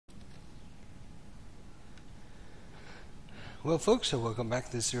Well, folks, so welcome back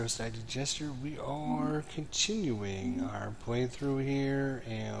to the Zero-Sided Jester. We are continuing our playthrough here,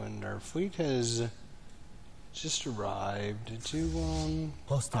 and our fleet has just arrived to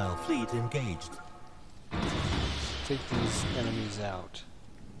Hostile fleet engaged. take these enemies out.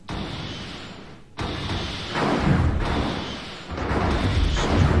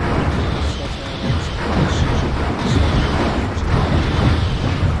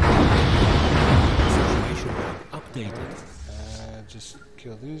 Situation updated. Just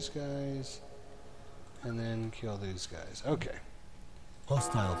kill these guys, and then kill these guys. Okay.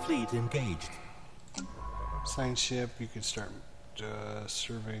 Hostile fleet engaged. Sign ship, you can start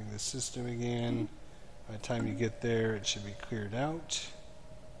surveying the system again. By the time you get there, it should be cleared out.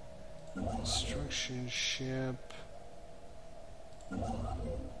 Construction ship.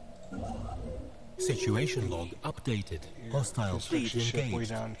 Situation log updated. Here, Hostile fleet construction ship way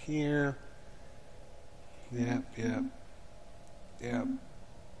engaged. down here. Yep.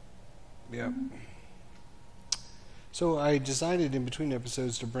 So I decided in between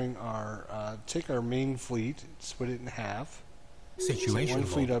episodes to bring our take our main fleet, split it in half. Situation One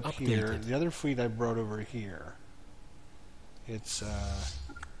fleet log up updated. here, the other fleet I brought over here. It's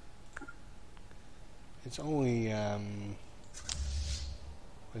only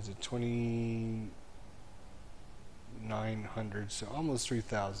was it 2,900, so almost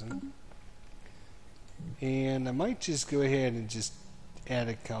 3,000. And I might just go ahead and just add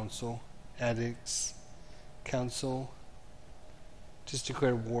a council, just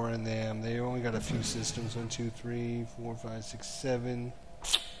declare war on them. They only got a few systems, 1, 2, 3, 4, 5, 6, 7.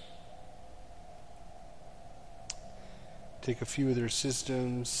 Take a few of their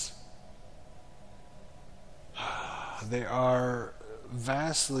systems. They are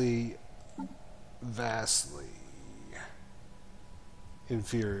vastly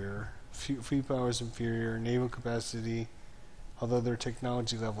inferior. Fleet power is inferior. Naval capacity, although their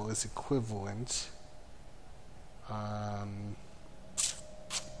technology level is equivalent.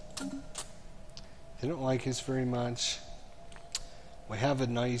 They don't like us very much. We have a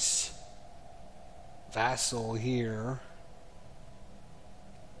nice vassal here.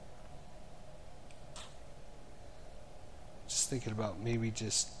 Just thinking about maybe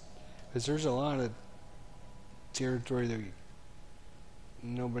just because there's a lot of territory that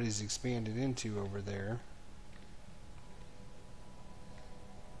nobody's expanded into over there.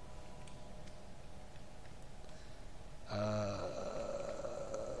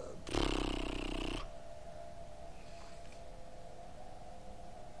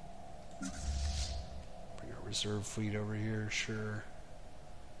 Bring our reserve fleet over here, sure.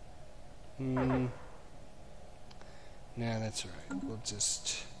 Nah, that's alright. We'll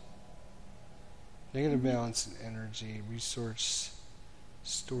just negative balance in energy, resource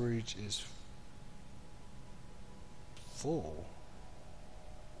storage is full.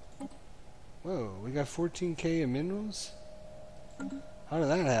 Whoa, we got 14k in minerals? How did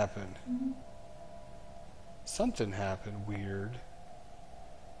that happen? Something happened weird.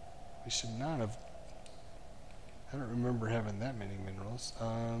 We should not have. I don't remember having that many minerals.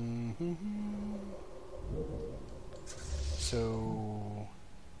 So,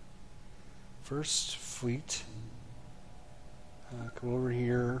 first fleet. Come over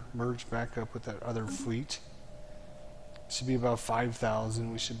here, merge back up with that other fleet. Should be about 5,000.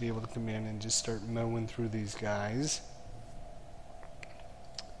 We should be able to come in and just start mowing through these guys.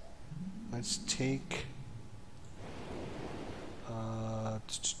 Let's take our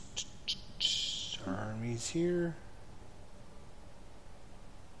armies here.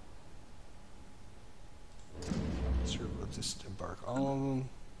 Sure, we'll just embark all of them.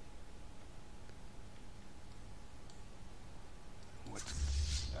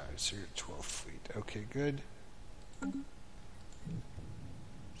 So you're 12th fleet. Okay, good. So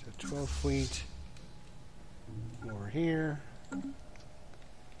 12th fleet. Over here.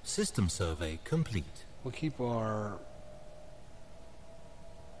 System survey complete. We'll keep our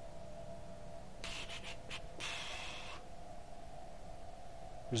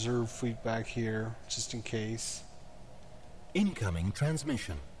reserve fleet back here, just in case. Incoming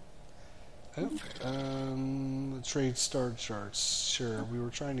transmission. Trade star charts. Sure, we were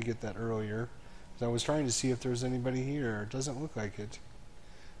trying to get that earlier. I was trying to see if there was anybody here. It doesn't look like it.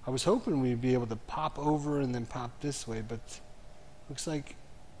 I was hoping we'd be able to pop over and then pop this way, but looks like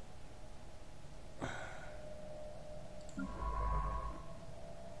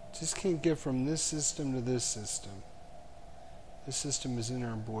just can't get from this system to this system. This system is in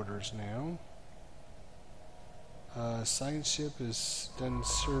our borders now. Science ship is done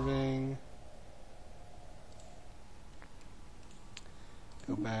surveying.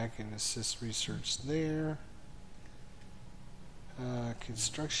 Go back and assist research there.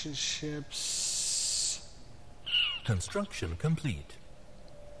 Construction ships. Construction complete.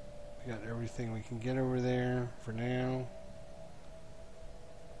 We got everything we can get over there for now.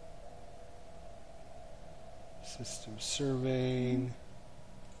 System surveying.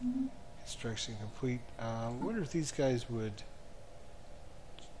 Construction complete. I wonder if these guys would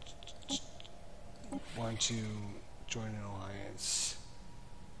want to join an alliance.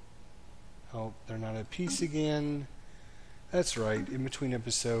 Oh, they're not at peace again. That's right. In between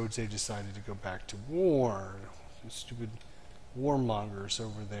episodes, they decided to go back to war. Stupid warmongers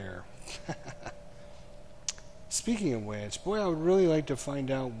over there. Speaking of which, boy, I would really like to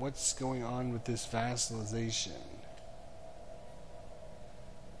find out what's going on with this vassalization.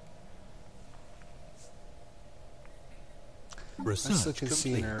 Research Let's look and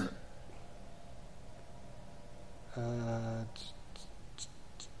see in complete. our...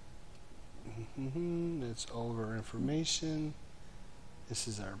 that's all of our information. This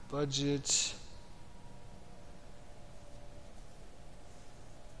is our budget.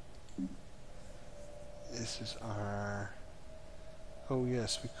 This is our... Oh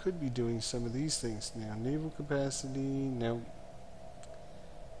yes, we could be doing some of these things now. Naval capacity, no.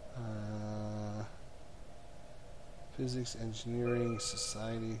 Physics, engineering,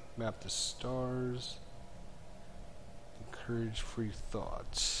 society, map the stars. Encourage free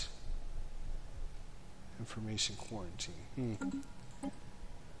thoughts. Information quarantine.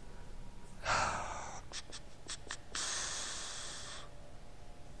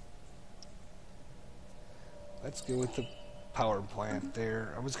 Let's go with the power plant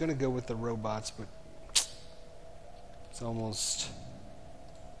there. I was going to go with the robots, but it's almost...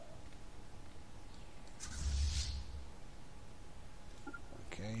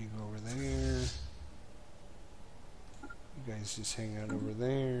 Okay, you go over there. You guys just hang out over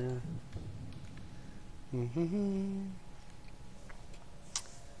there. I'm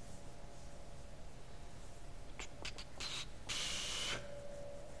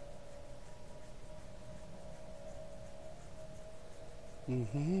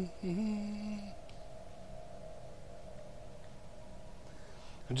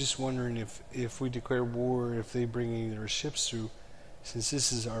just wondering if we declare war, if they bring any of their ships through, since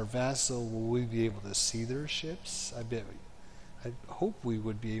this is our vassal, will we be able to see their ships? I hope we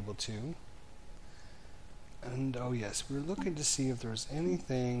would be able to. And oh yes, we're looking to see if there's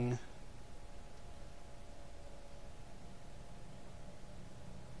anything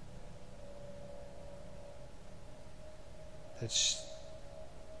that's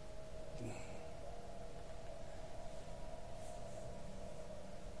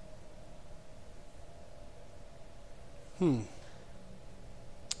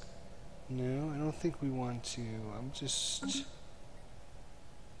No, I don't think we want to. I'm just...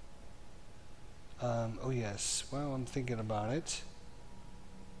 oh yes, well, I'm thinking about it.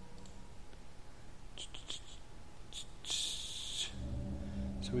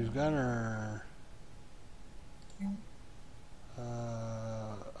 So we've got our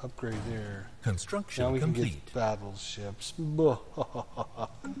upgrade there. Construction Now we can complete. get battleships.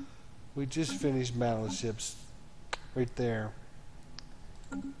 We just finished battleships right there.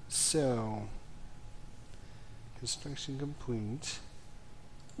 So, construction complete.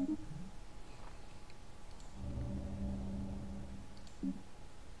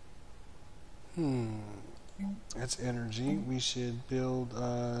 That's energy. We should build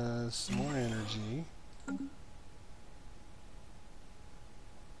some more energy.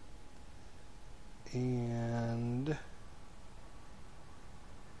 And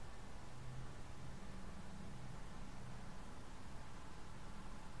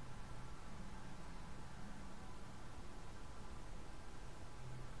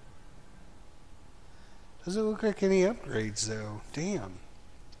doesn't look like any upgrades though. Damn.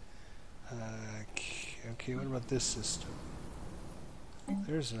 Okay, what about this system?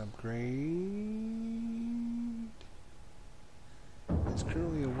 There's an upgrade. It's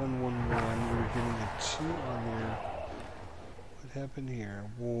currently a 111. We're getting a 2 on there. What happened here?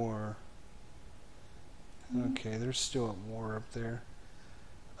 War. Okay, they're still at war up there.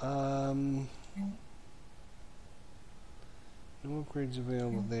 No upgrades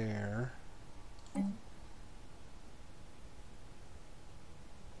available there.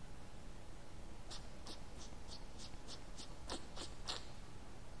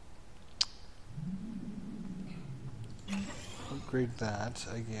 Upgrade that,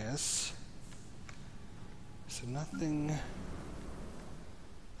 I guess. So nothing.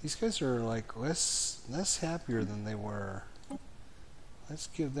 These guys are like less happier than they were. Let's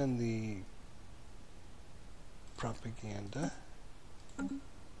give them the propaganda. And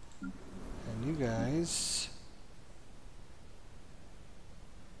you guys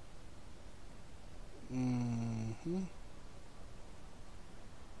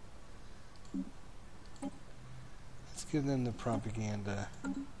give them the propaganda.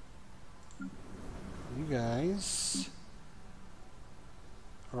 You guys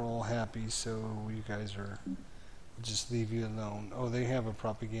are all happy, so you guys are... We'll just leave you alone. Oh, they have a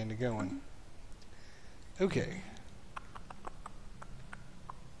propaganda going. Okay.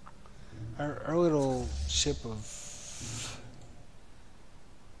 Our little ship of...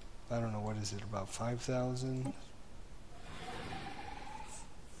 I don't know, what is it, about 5,000?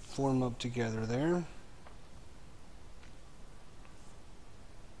 Form up together there.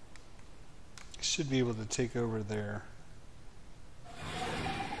 Should be able to take over there.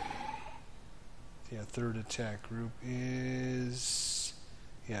 Yeah, third attack group is...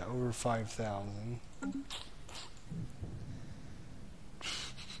 Yeah, over 5,000.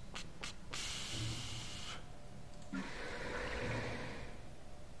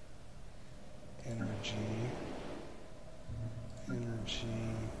 Energy.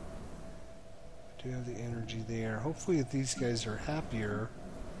 Do have the energy there. Hopefully if these guys are happier.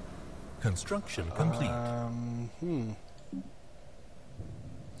 Construction complete. I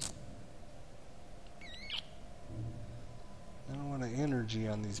don't want an energy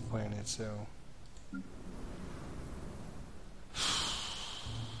on these planets, so...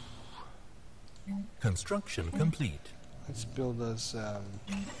 Construction complete. Let's build us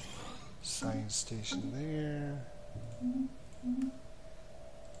science station there.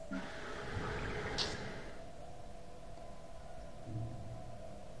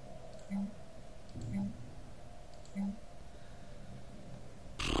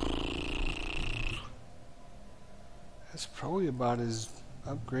 That's probably about as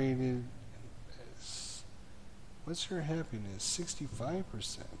upgraded as... What's your happiness?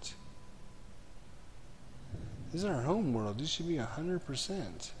 65%. This is our home world. This should be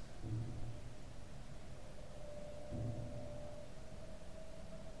 100%.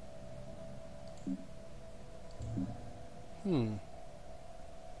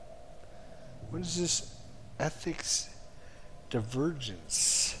 What is this ethics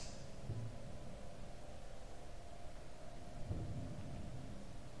divergence?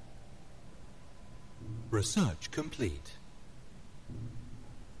 Research complete.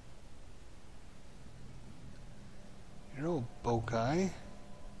 Your old Bokii.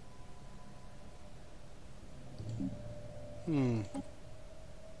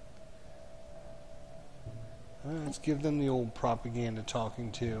 Let's give them the old propaganda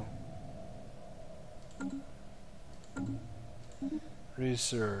talking to.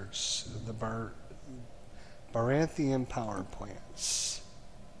 Research the Baranthian power plants.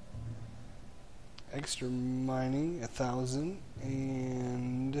 Extra mining 1,000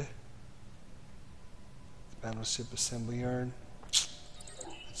 and battleship assembly yard.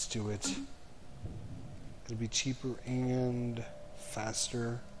 Let's do it. It'll be cheaper and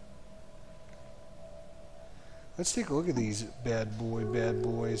faster. Let's take a look at these bad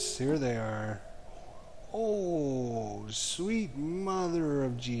boys. Here they are. Oh, sweet mother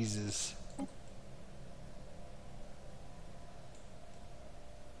of Jesus.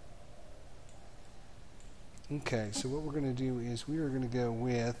 Okay, so what we're going to do is we are going to go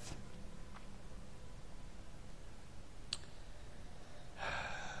with...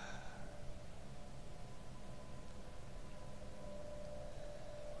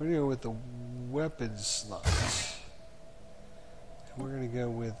 We're going to go with the weapons slot. And we're going to go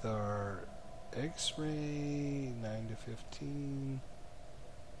with our X-ray 9 to 15.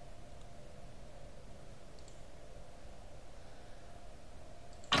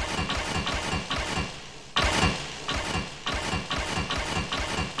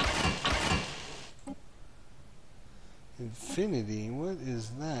 Infinity, what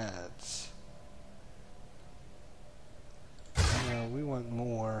is that? No, we want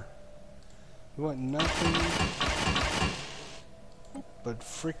more. We want nothing but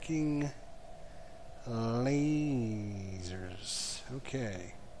freaking lasers.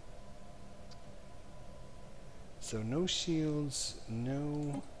 Okay. So no shields,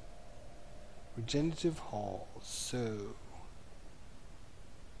 no regenerative hull. So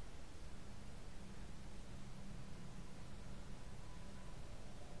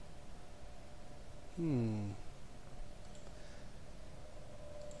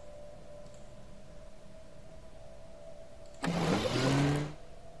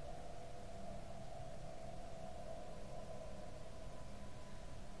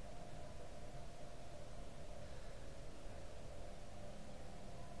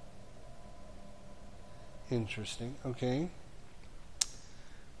interesting. Okay.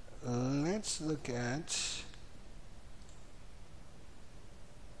 Let's look at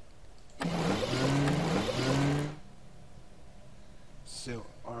so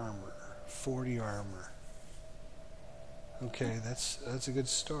armor, 40 armor. Okay, that's a good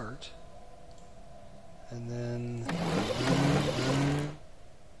start. And then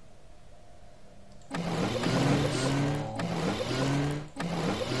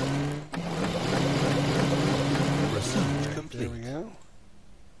Research complete. there we go.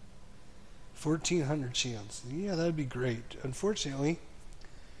 1,400 shields. Yeah, that'd be great. Unfortunately,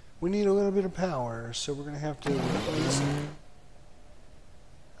 we need a little bit of power, so we're going to have to replace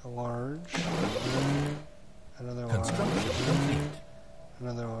a large, another large, Construction complete.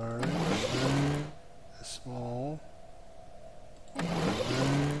 another large, a small.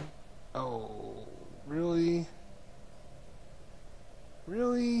 Oh, really?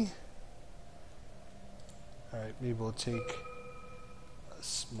 Really? Alright, maybe we'll take a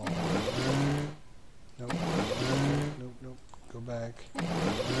small. Nope. Nope, nope. Go back.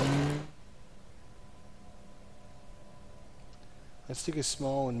 Let's take a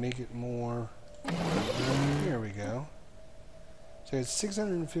small and make it more. There we go. So it's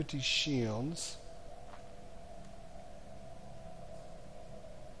 650 shields.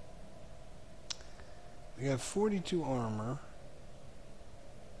 We have 42 armor.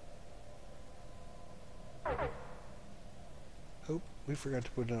 Oh, we forgot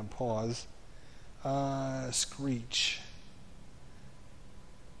to put it on pause. Screech.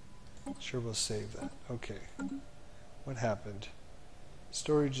 Sure, we'll save that. Okay. What happened?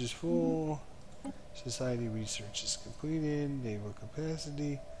 Storage is full. Society research is completed. Naval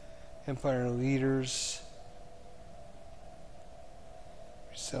capacity. Empire leaders.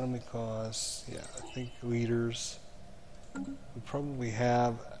 Resettlement costs. Yeah, I think leaders. We probably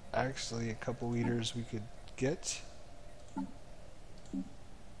have actually a couple leaders we could get.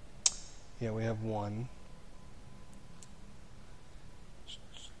 Yeah, we have one.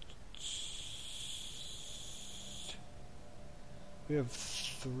 We have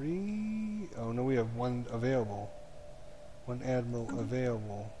 3. Oh no, we have 1 available. 1 admiral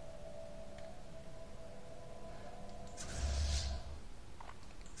available.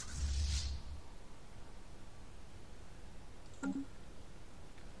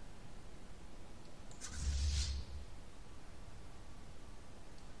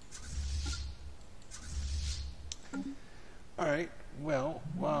 Alright, well.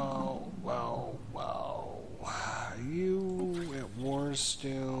 You at war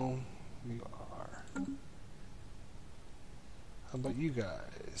still? You are. How about you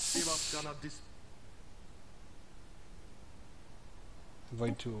guys?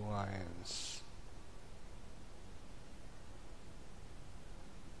 Invite to alliance.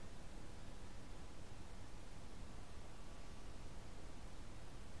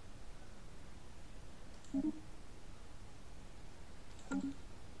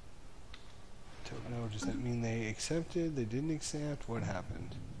 Don't know, does that mean they accepted? They didn't accept? What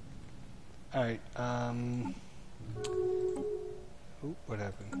happened? Alright, oh, what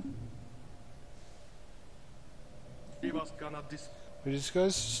happened? We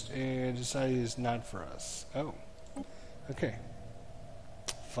discussed and decided it's not for us. Oh, okay.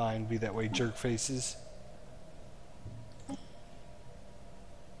 Fine, be that way, jerk faces.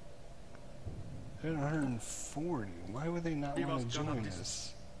 They're at 140. Why would they not want to join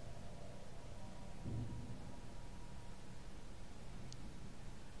us?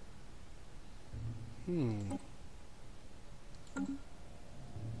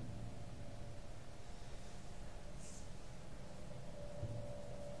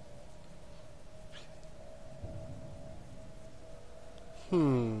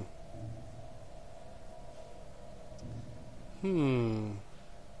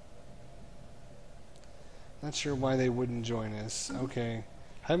 Not sure why they wouldn't join us. Okay.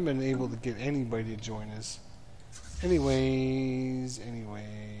 Haven't been able to get anybody to join us. Anyways.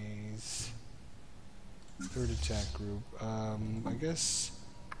 Third attack group. I guess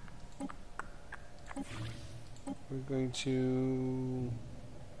we're going to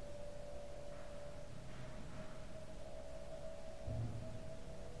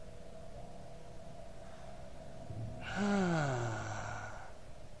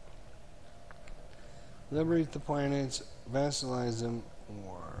liberate the planets, vassalize them,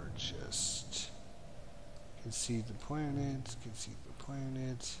 or just concede the planets,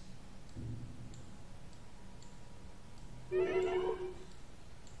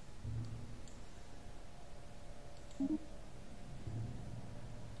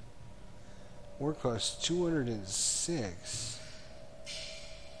 War cost 206.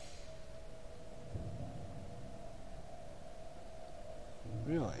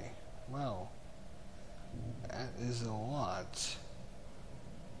 Really? Wow. That is a lot.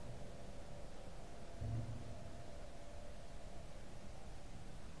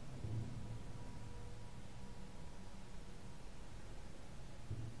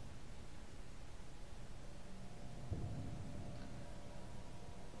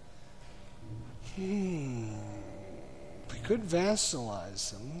 could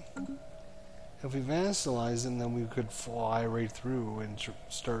vassalize them. If we vassalize them, then we could fly right through and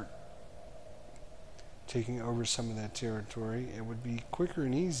start taking over some of that territory. It would be quicker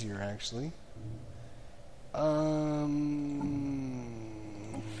and easier, actually. To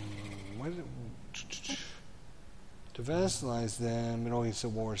vassalize them, it only needs a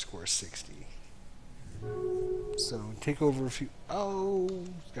war score 60. So take over a few. Oh,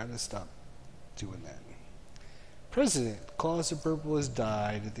 gotta stop doing that. President Claus of Purple has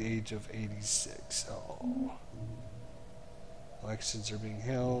died at the age of 86. Oh. Elections are being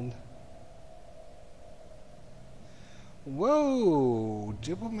held. Whoa!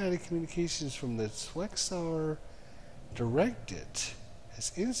 Diplomatic communications from the Swexar Directorate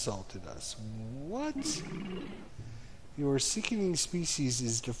has insulted us. What? Your sickening species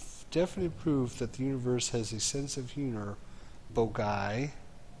is definite proof that the universe has a sense of humor, Bokii.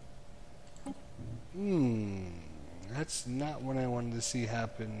 That's not what I wanted to see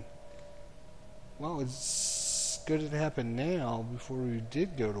happen. Well, it's good it happened now before we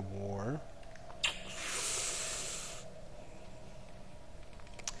did go to war.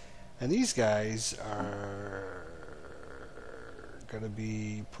 And these guys are gonna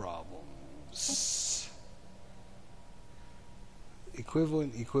be problems.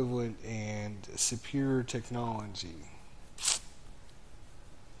 Equivalent, and superior technology.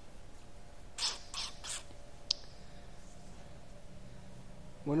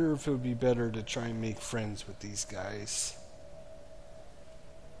 Wonder if it would be better to try and make friends with these guys.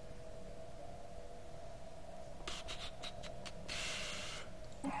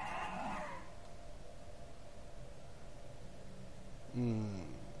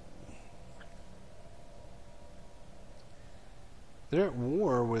 They're at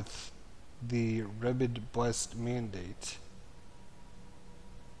war with the Rebid Blessed Mandate.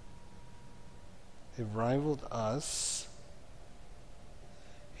 They've rivaled us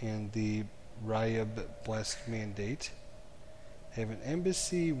and the Ryab Blessed Mandate. They have an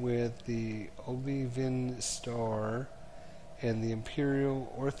embassy with the Olivin Star and the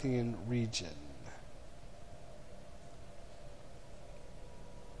Imperial Orthian region.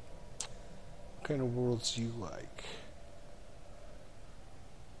 What kind of worlds do you like?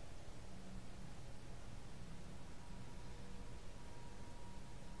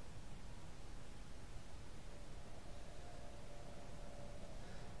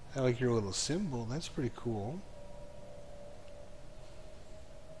 I like your little symbol. That's pretty cool.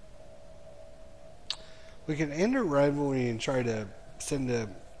 We can end a rivalry and try to send a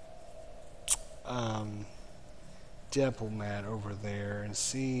diplomat over there and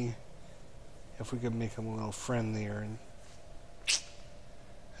see if we can make them a little friendlier. And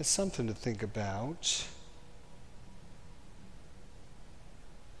that's something to think about.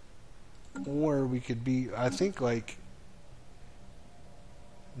 Or we could be, I think, like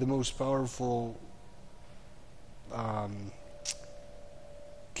the most powerful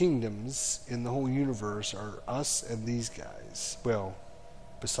kingdoms in the whole universe are us and these guys. Well,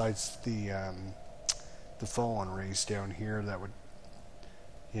 besides the fallen race down here that would,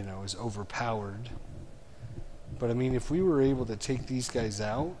 is overpowered. But I mean, if we were able to take these guys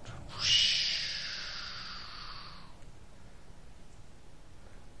out,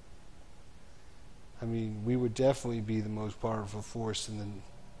 I mean, we would definitely be the most powerful force in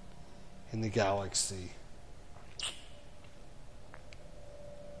the galaxy.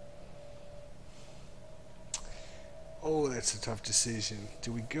 Oh, that's a tough decision.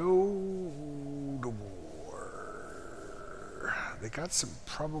 Do we go to war? They got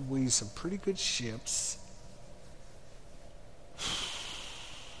probably some pretty good ships.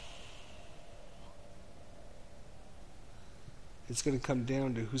 It's going to come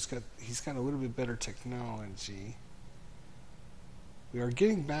down to he's got a little bit better technology. We are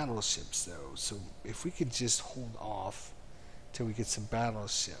getting battleships, though, so if we could just hold off till we get some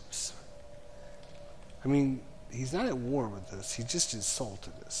battleships. I mean, he's not at war with us. He just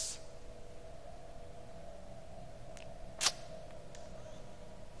insulted us.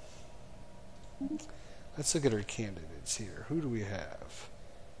 Let's look at our candidates here. Who do we have?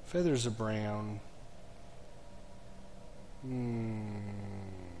 Feathers are brown.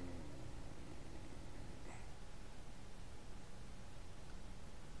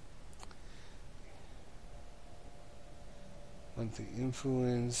 Monthly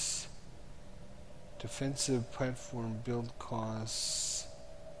influence, defensive platform build costs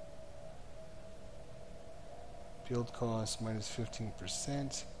minus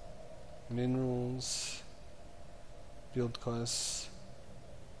 15%, minerals, build costs,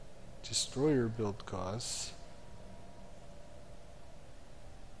 destroyer build costs,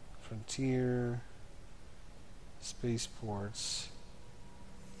 frontier, Spaceports.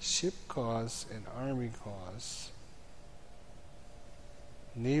 Ship costs and army costs.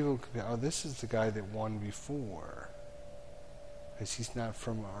 Naval capacity. Oh, this is the guy that won before. Because he's not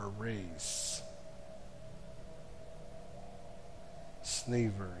from our race.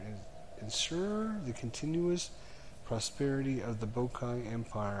 Slaver. Ensure the continuous prosperity of the Bokii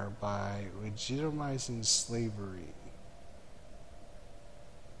Empire by legitimizing slavery.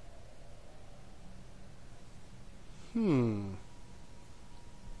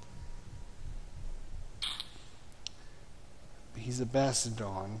 He's a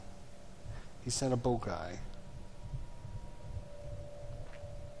Bastardon. He's not a Bokii.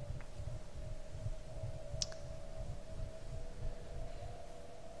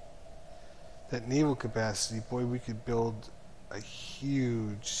 That naval capacity, boy, we could build a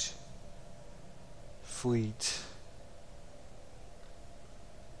huge fleet.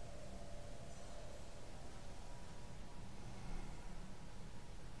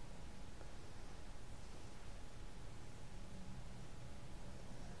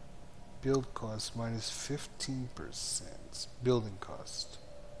 Build cost minus 15%. Building cost.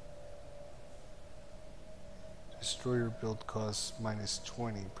 Destroyer build cost minus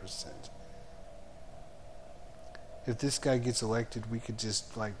 20%. If this guy gets elected, we could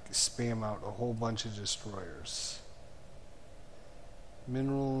just like spam out a whole bunch of destroyers.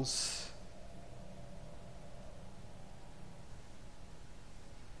 Minerals.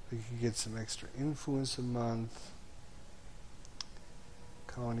 We could get some extra influence a month.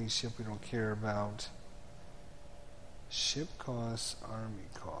 Colony ship we don't care about. Ship costs, army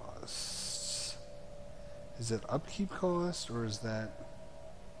costs. Is that upkeep cost or is that...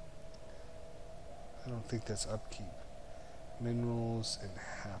 I don't think that's upkeep. Minerals and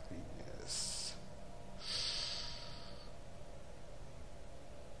happiness.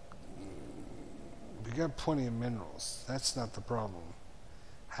 We got plenty of minerals. That's not the problem.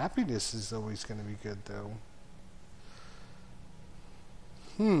 Happiness is always going to be good though.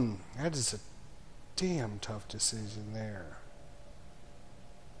 That is a damn tough decision there.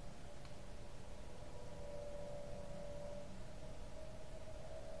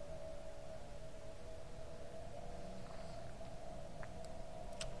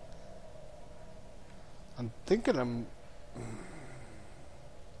 I'm thinking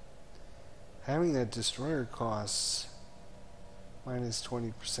having that destroyer costs minus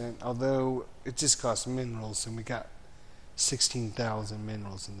 20%, although it just costs minerals and we got 16,000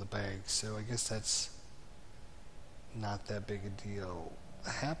 minerals in the bag, so I guess that's not that big a deal.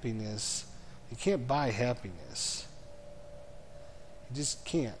 Happiness, you can't buy happiness. You just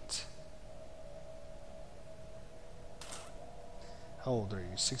can't. How old are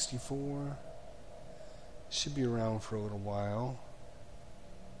you? 64? Should be around for a little while.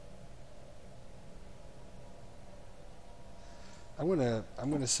 I'm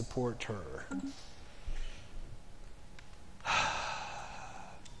gonna support her.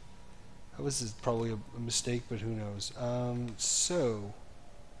 That was probably a mistake, but who knows. So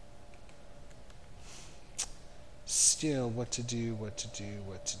still, what to do?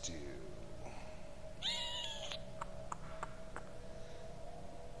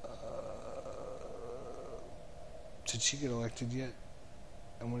 Did she get elected yet?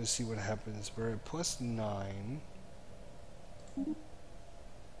 I want to see what happens. We're at +9.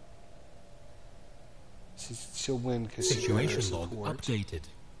 She'll win because she got her Situation log support. updated.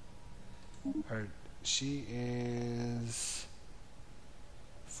 Alright, she is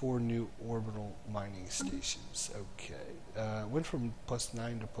 4 new orbital mining stations. Okay. Went from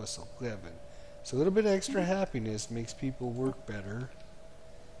 +9 to +11. So a little bit extra happiness makes people work better.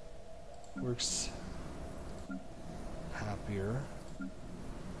 Works happier.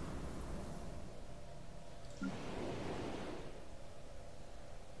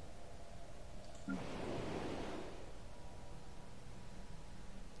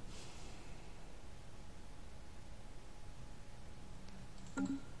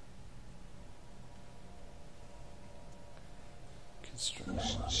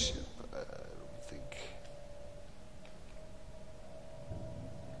 Construction ship, I don't think.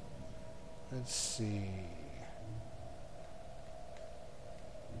 Let's see.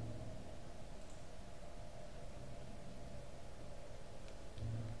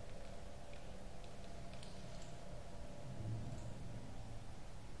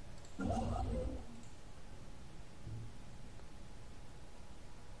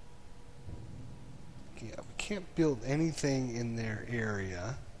 Yeah, we can't build anything in their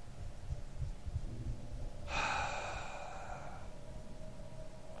area.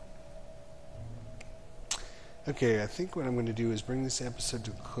 Okay, I think what I'm going to do is bring this episode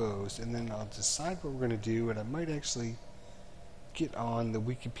to a close, and then I'll decide what we're going to do, and I might actually get on the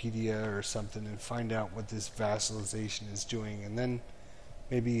Wikipedia or something and find out what this vassalization is doing, and then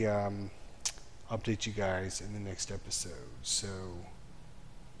maybe update you guys in the next episode. So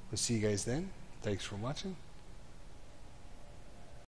we'll see you guys then. Thanks for watching.